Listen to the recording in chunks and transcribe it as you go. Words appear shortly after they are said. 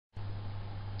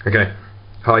Okay,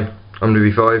 hi, I'm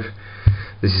Nubi5.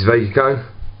 This is VegaComb.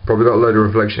 Probably got a load of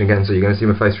reflection again, so you're going to see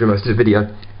my face through most of the video.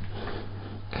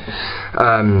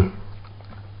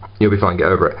 You'll be fine,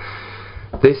 get over it.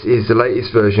 This is the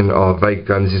latest version of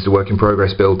VegaComb. This is the work in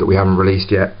progress build that we haven't released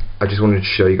yet. I just wanted to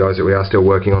show you guys that we are still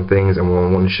working on things, and I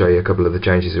want to show you a couple of the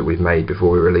changes that we've made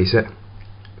before we release it.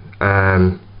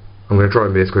 I'm going to try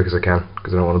and be as quick as I can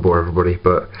because I don't want to bore everybody,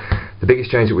 but the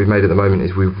biggest change that we've made at the moment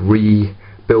is we've rebuilt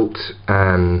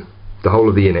the whole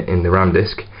of the unit in the RAM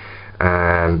disk,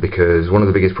 because one of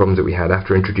the biggest problems that we had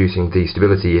after introducing the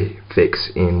stability fix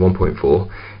in 1.4,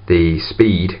 the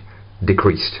speed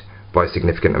decreased by a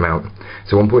significant amount.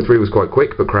 So 1.3 was quite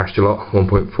quick but crashed a lot.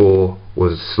 1.4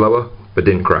 was slower but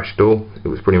didn't crash at all. It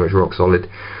was pretty much rock solid.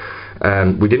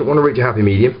 We didn't want to reach a happy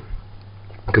medium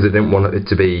because I didn't want it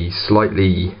to be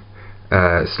slightly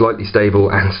stable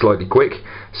and slightly quick,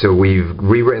 so we've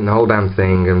rewritten the whole damn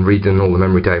thing and redone all the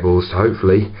memory tables to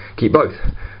hopefully keep both.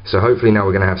 So hopefully now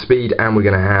we're going to have speed and we're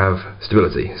going to have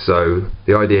stability. So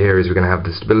the idea here is we're going to have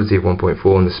the stability of 1.4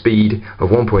 and the speed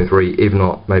of 1.3, if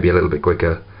not maybe a little bit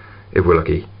quicker if we're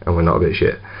lucky and we're not a bit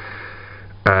shit.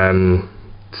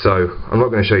 So I'm not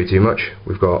going to show you too much.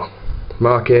 We've got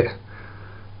market,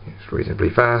 it's reasonably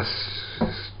fast.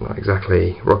 It's not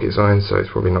exactly rocket science, so it's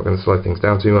probably not going to slow things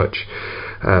down too much.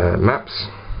 Maps.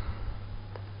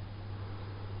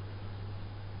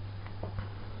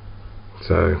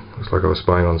 So, looks like I was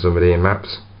spying on somebody in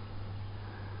maps.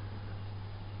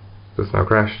 That's now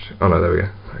crashed. Oh no, there we go.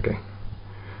 Okay.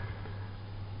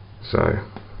 So,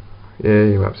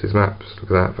 yeah, maps is maps.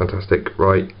 Look at that, fantastic.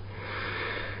 Right.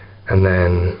 And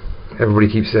then everybody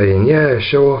keeps saying, yeah,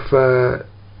 show off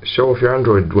your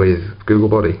Android with Google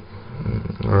Body.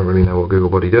 I don't really know what Google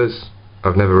Body does.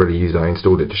 I've never really used it. I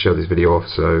installed it to show this video off,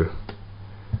 so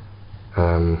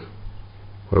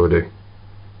what do I do?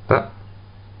 That?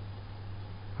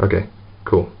 Okay,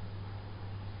 cool.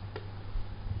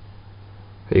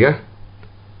 There you go.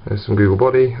 There's some Google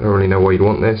Body. I don't really know why you'd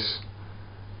want this.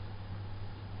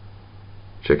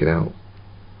 Check it out.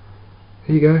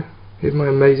 Here you go. Here's my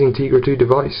amazing Tegra 2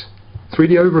 device.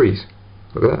 3D ovaries.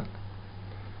 Look at that.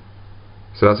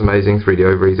 So that's amazing, 3D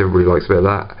ovaries, everybody likes a bit of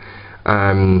that.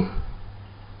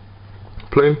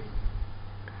 Plume,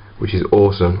 which is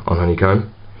awesome on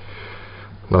Honeycomb.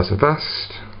 Nice and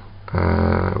fast.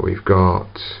 We've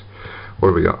got, what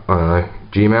have we got? I don't know,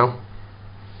 Gmail.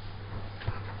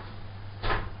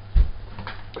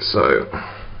 So,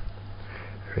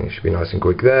 everything should be nice and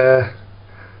quick there.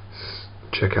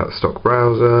 Check out the stock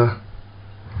browser.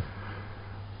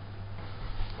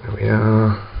 There we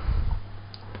are.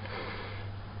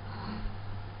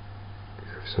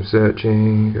 Some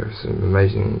searching, go for some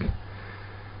amazing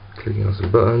clicking on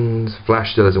some buttons.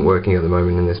 Flash still isn't working at the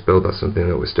moment in this build. That's something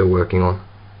that we're still working on.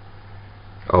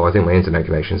 Oh, I think my internet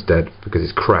connection's dead because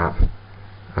it's crap.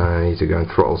 I need to go and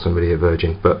throttle somebody at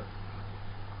Virgin. But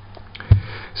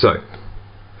so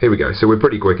here we go. So we're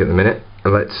pretty quick at the minute.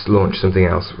 Let's launch something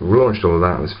else. We launched all of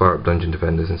that. Let's fire up Dungeon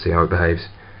Defenders and see how it behaves.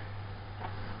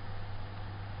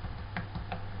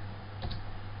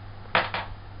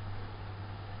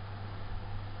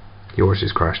 Yours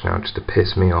just crashed now just to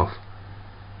piss me off.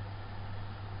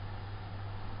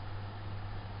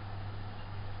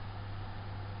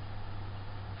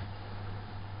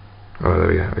 Oh, there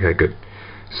we go. Okay, good.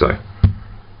 So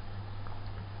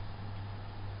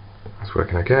that's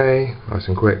working okay, nice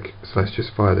and quick. So let's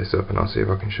just fire this up and I'll see if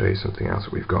I can show you something else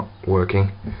that we've got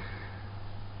working.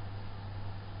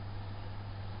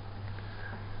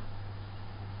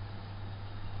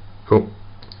 Cool.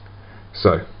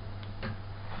 So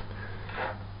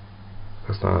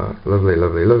that's not lovely,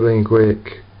 lovely, lovely and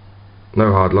quick.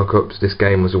 No hard lockups. This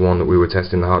game was the one that we were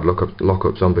testing the hard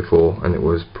lockups on before, and it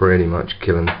was pretty much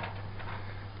killing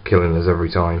us every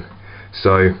time.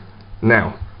 So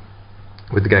now,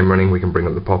 with the game running, we can bring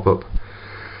up the pop-up,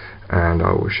 and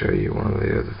I will show you one of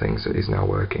the other things that is now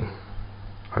working,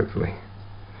 hopefully.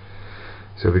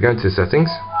 So if we go into settings,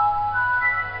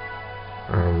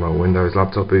 my Windows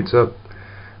laptop boots up.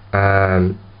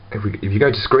 If you go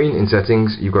to screen in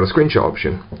settings, you've got a screenshot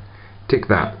option. Tick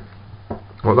that.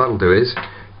 What that'll do is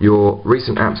your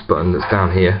recent apps button that's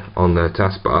down here on the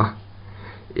taskbar,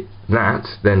 that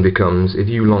then becomes, if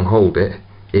you long hold it,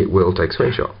 it will take a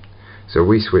screenshot. So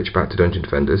we switch back to Dungeon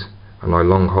Defenders and I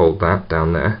long hold that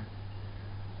down there.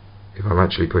 If I'm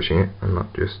actually pushing it and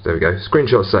not just, there we go,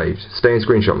 screenshot saved. Stay in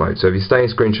screenshot mode. So if you stay in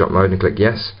screenshot mode and click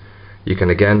yes, you can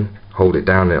again hold it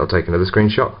down and it'll take another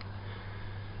screenshot.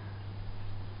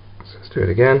 So let's do it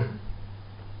again.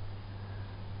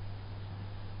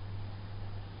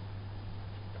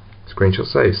 Screenshot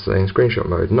saved, stay in screenshot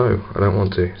mode. No, I don't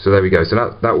want to. So there we go. So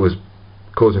that was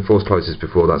causing force closes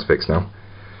before. That's fixed now.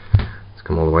 Let's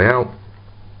come all the way out.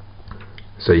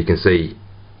 So you can see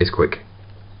it's quick,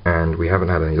 and we haven't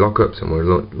had any lockups, and we're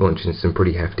launching some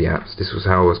pretty hefty apps. This was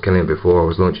how I was killing it before. I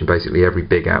was launching basically every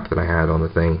big app that I had on the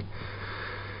thing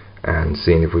and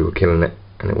seeing if we were killing it,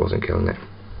 and it wasn't killing it.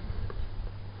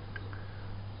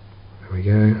 There we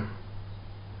go.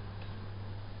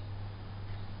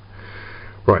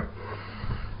 Right,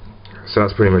 so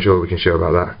that's pretty much all we can show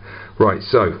about that. Right,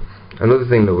 so another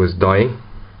thing that was dying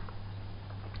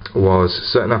was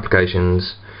certain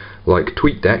applications like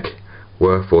TweetDeck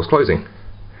were force closing.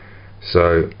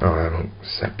 So I haven't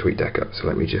set TweetDeck up, so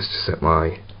let me just set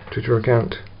my Twitter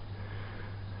account,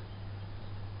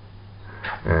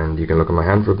 and you can look at my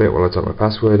hand for a bit while I type my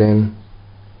password in.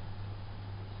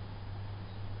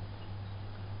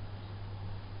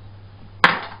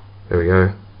 There we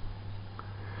go.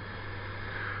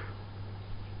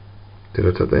 Did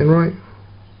I type that in right?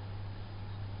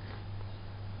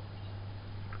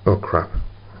 Oh crap.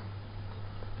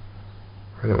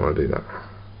 I don't want to do that.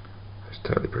 I just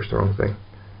totally pushed the wrong thing.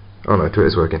 Oh no,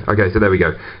 Twitter's working. Okay, so there we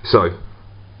go. So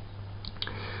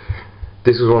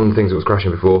this was one of the things that was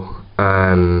crashing before.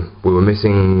 We were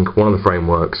missing one of the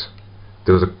frameworks.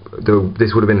 This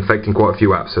would have been affecting quite a few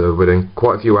apps. So there would have been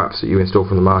quite a few apps that you install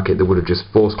from the market that would have just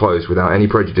force closed without any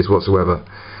prejudice whatsoever.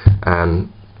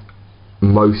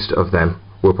 Most of them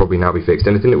will probably now be fixed.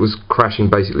 Anything that was crashing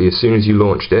basically as soon as you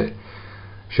launched it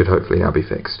should hopefully now be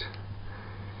fixed.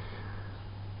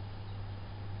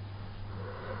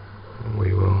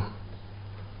 We will.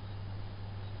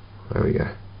 There we go.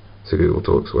 So Google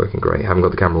Talk's working great. I haven't got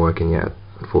the camera working yet,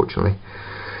 unfortunately.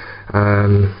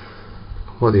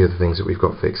 What are the other things that we've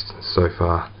got fixed so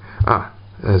far? Ah,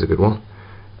 there's a good one.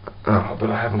 Oh,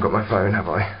 but I haven't got my phone, have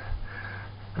I?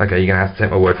 Okay, you're going to have to take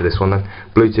my word for this one then.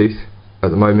 Bluetooth at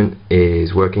the moment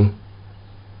is working.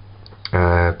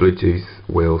 Bluetooth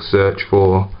will search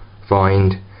for,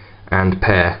 find and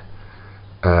pair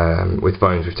with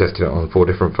phones. We've tested it on 4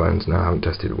 different phones now. I haven't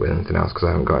tested it with anything else because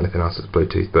I haven't got anything else that's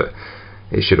Bluetooth, but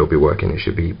it should all be working. It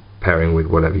should be pairing with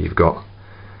whatever you've got.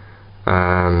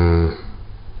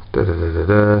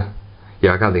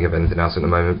 Yeah, I can't think of anything else at the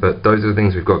moment, but those are the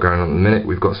things we've got going on at the minute.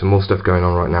 We've got some more stuff going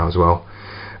on right now as well.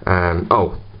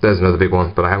 Oh, there's another big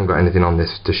one, but I haven't got anything on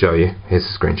this to show you. Here's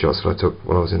the screenshots that I took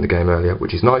while I was in the game earlier,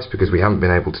 which is nice because we haven't been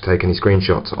able to take any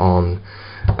screenshots on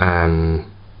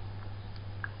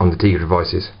the Tiga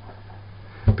devices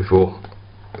before.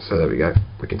 So there we go,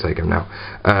 we can take them now.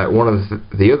 One of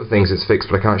the other things that's fixed,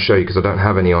 but I can't show you because I don't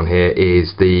have any on here,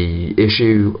 is the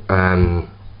issue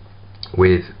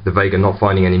with the Vega not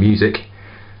finding any music.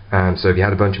 So if you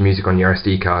had a bunch of music on your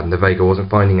SD card and the Vega wasn't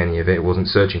finding any of it, it wasn't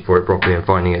searching for it properly and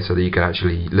finding it so that you can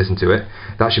actually listen to it,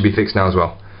 that should be fixed now as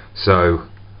well. So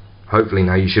hopefully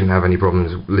now you shouldn't have any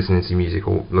problems listening to music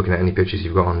or looking at any pictures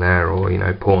you've got on there, or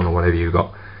porn or whatever you've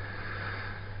got.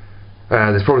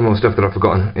 There's probably more stuff that I've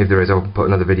forgotten. If there is, I'll put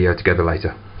another video together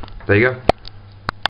later. There you go.